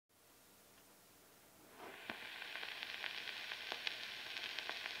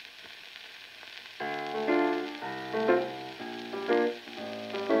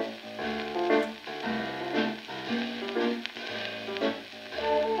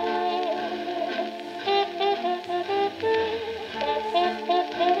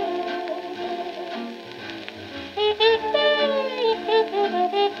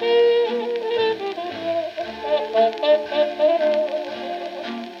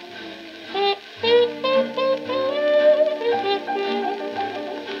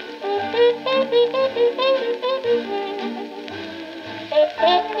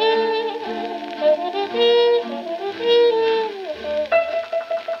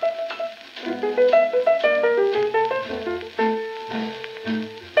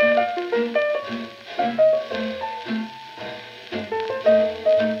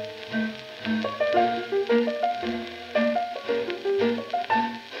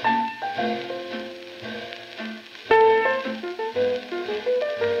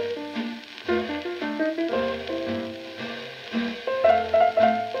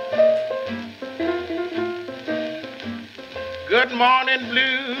Good morning,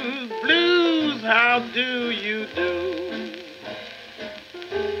 blues, blues, how do you do?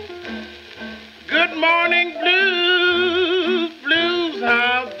 Good morning, blues, blues,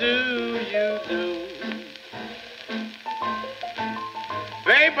 how do you do?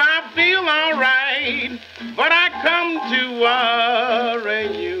 Babe, I feel all right, but I come to worry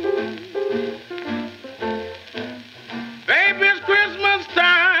you. Baby, it's Christmas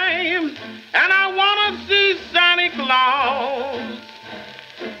time, and I want to see Santa Claus.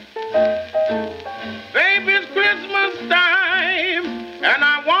 Baby, it's Christmas time, and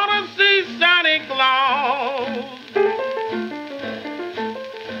I want to see Santa Claus.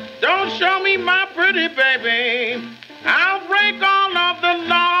 Don't show me my pretty baby, I'll break all of the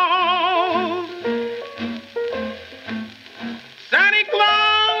laws. Santa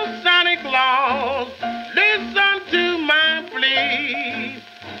Claus, listen to my plea.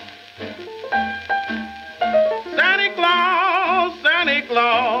 Santa Claus,